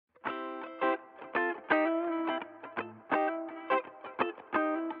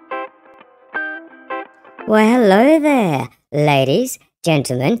Well, hello there, ladies,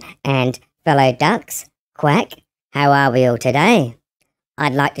 gentlemen, and fellow ducks. Quack, how are we all today?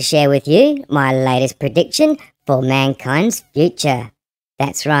 I'd like to share with you my latest prediction for mankind's future.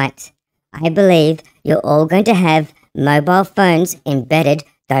 That's right. I believe you're all going to have mobile phones embedded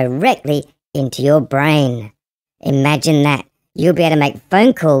directly into your brain. Imagine that. You'll be able to make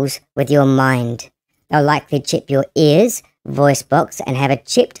phone calls with your mind. They'll likely chip your ears, voice box, and have a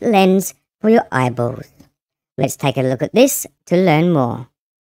chipped lens for your eyeballs. Let's take a look at this to learn more.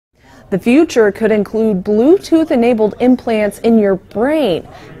 The future could include Bluetooth-enabled implants in your brain.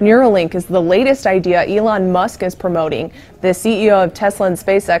 Neuralink is the latest idea Elon Musk is promoting. The CEO of Tesla and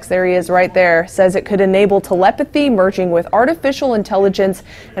SpaceX, there he is right there, says it could enable telepathy merging with artificial intelligence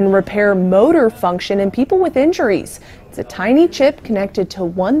and repair motor function in people with injuries. It's a tiny chip connected to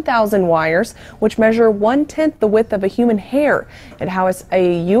 1,000 wires, which measure 1/10 the width of a human hair. It has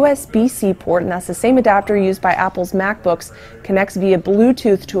a USB-C port, and that's the same adapter used by Apple's MacBooks, connects via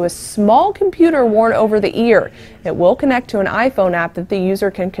Bluetooth to a small computer worn over the ear. It will connect to an iPhone app that the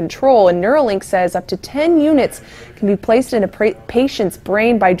user can control, and Neuralink says up to 10 units can be placed in a patient's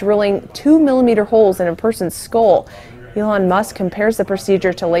brain by drilling 2-millimeter holes in a person's skull. Elon Musk compares the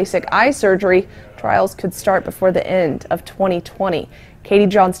procedure to LASIK eye surgery. Trials could start before the end of 2020. Katie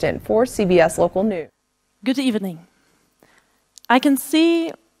Johnston for CBS Local News. Good evening. I can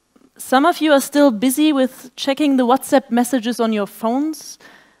see some of you are still busy with checking the WhatsApp messages on your phones.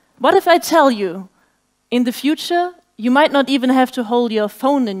 What if I tell you, in the future, you might not even have to hold your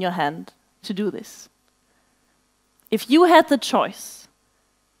phone in your hand to do this? If you had the choice,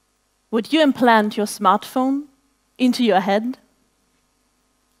 would you implant your smartphone into your head?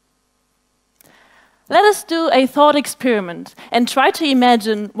 Let us do a thought experiment and try to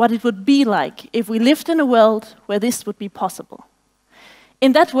imagine what it would be like if we lived in a world where this would be possible.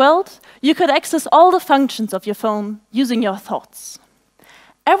 In that world, you could access all the functions of your phone using your thoughts.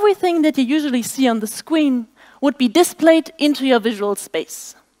 Everything that you usually see on the screen would be displayed into your visual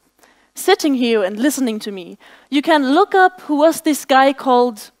space. Sitting here and listening to me, you can look up who was this guy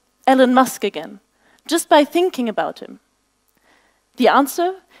called Elon Musk again, just by thinking about him. The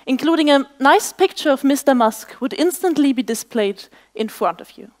answer, including a nice picture of Mr. Musk, would instantly be displayed in front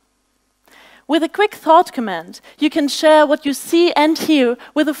of you. With a quick thought command, you can share what you see and hear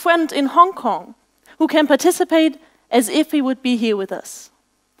with a friend in Hong Kong, who can participate as if he would be here with us.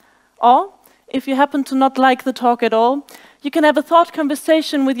 Or, if you happen to not like the talk at all, you can have a thought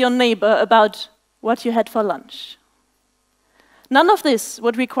conversation with your neighbor about what you had for lunch. None of this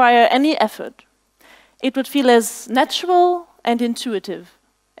would require any effort. It would feel as natural and intuitive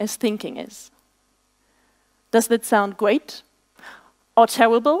as thinking is. Does that sound great? Or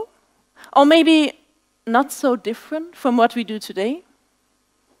terrible? Or maybe not so different from what we do today?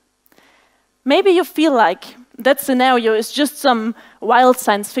 Maybe you feel like that scenario is just some wild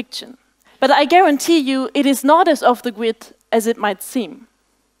science fiction, but I guarantee you it is not as off the grid as it might seem.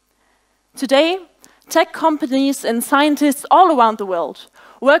 Today, tech companies and scientists all around the world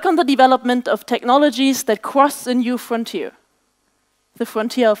work on the development of technologies that cross a new frontier, the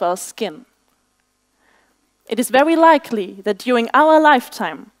frontier of our skin. It is very likely that during our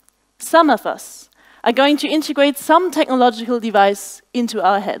lifetime, some of us are going to integrate some technological device into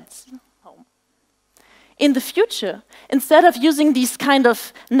our heads. In the future, instead of using these kind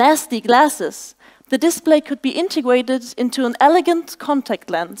of nasty glasses, the display could be integrated into an elegant contact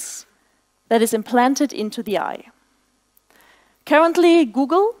lens that is implanted into the eye. Currently,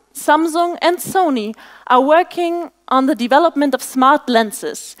 Google, Samsung, and Sony are working on the development of smart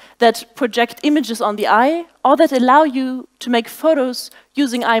lenses that project images on the eye or that allow you to make photos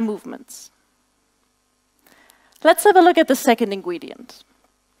using eye movements. Let's have a look at the second ingredient.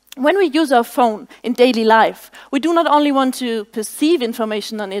 When we use our phone in daily life, we do not only want to perceive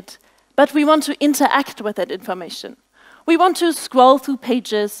information on it, but we want to interact with that information. We want to scroll through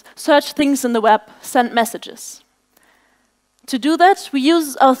pages, search things in the web, send messages. To do that, we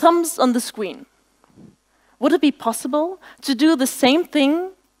use our thumbs on the screen. Would it be possible to do the same thing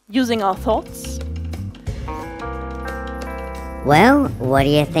using our thoughts? Well, what do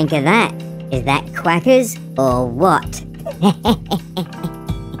you think of that? Is that quackers or what?